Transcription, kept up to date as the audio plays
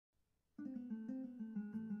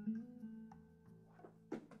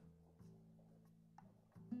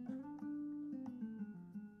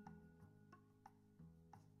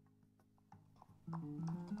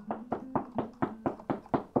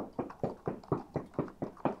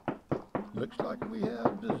Looks like we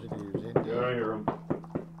have visitors indeed. Yeah, I hear 'em.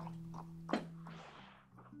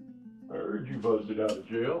 I heard you busted out of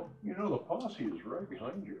jail. You know the posse is right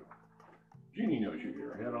behind you. Jeannie knows you're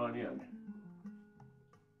here, head on in.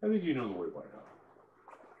 I think you know the way by now.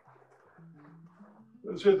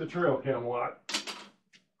 Let's hit the trail, Camelot.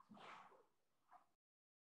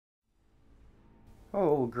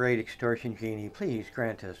 Oh, great extortion genie, please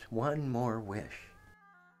grant us one more wish.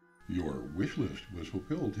 Your wish list was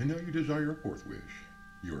fulfilled, and now you desire a fourth wish.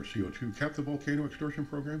 Your CO2 Cap the Volcano extortion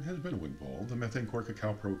program has been a windfall. The Methane Core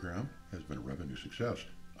Cacao program has been a revenue success.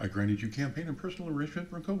 I granted you campaign and personal enrichment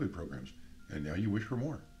from COVID programs, and now you wish for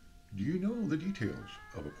more. Do you know the details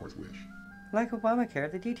of a fourth wish? Like Obamacare,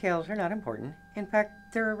 the details are not important. In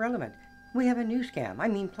fact, they're irrelevant. We have a new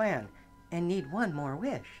plan, and need one more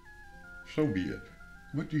wish. So be it.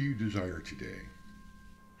 What do you desire today?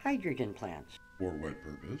 Hydrogen plants. For what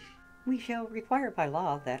purpose? We shall require by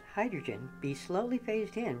law that hydrogen be slowly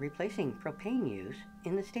phased in, replacing propane use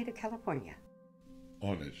in the state of California.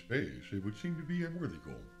 On its face, it would seem to be a worthy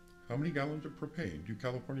goal. How many gallons of propane do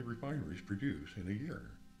California refineries produce in a year?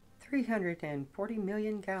 340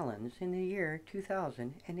 million gallons in the year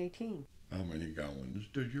 2018. How many gallons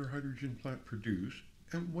does your hydrogen plant produce,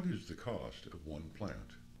 and what is the cost of one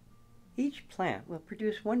plant? Each plant will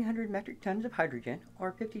produce 100 metric tons of hydrogen,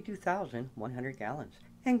 or 52,100 gallons,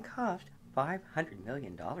 and cost $500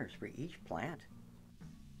 million for each plant.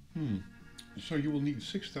 So you will need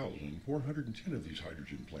 6,410 of these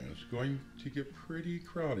hydrogen plants. Going to get pretty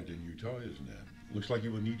crowded in Utah, isn't it? Looks like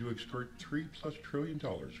you will need to extort $3+ trillion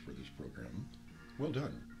for this program. Well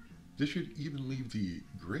done. This should even leave the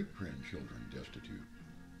great-grandchildren destitute.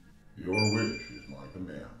 Your wish is my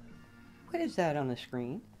command. What is that on the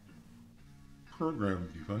screen? Program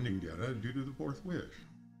defunding data due to the fourth wish.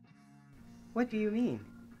 What do you mean?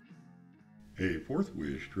 A fourth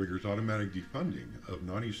wish triggers automatic defunding of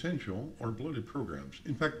non-essential or bloated programs.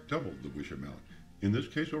 In fact, double the wish amount. In this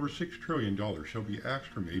case, over $6 trillion shall be axed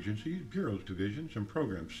from agencies, bureaus, divisions, and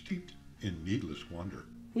programs steeped in needless squander.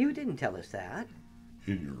 You didn't tell us that.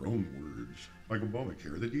 In your own words, like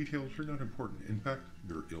Obamacare, the details are not important. In fact,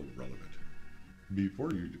 they're irrelevant.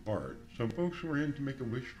 Before you depart, some folks were in to make a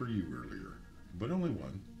wish for you earlier, but only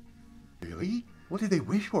one. Really? What did they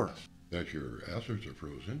wish for us? That your assets are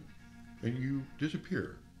frozen, and you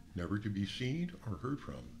disappear, never to be seen or heard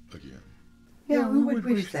from again. Yeah, who would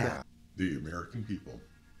wish that? The American people.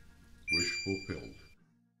 Wish fulfilled.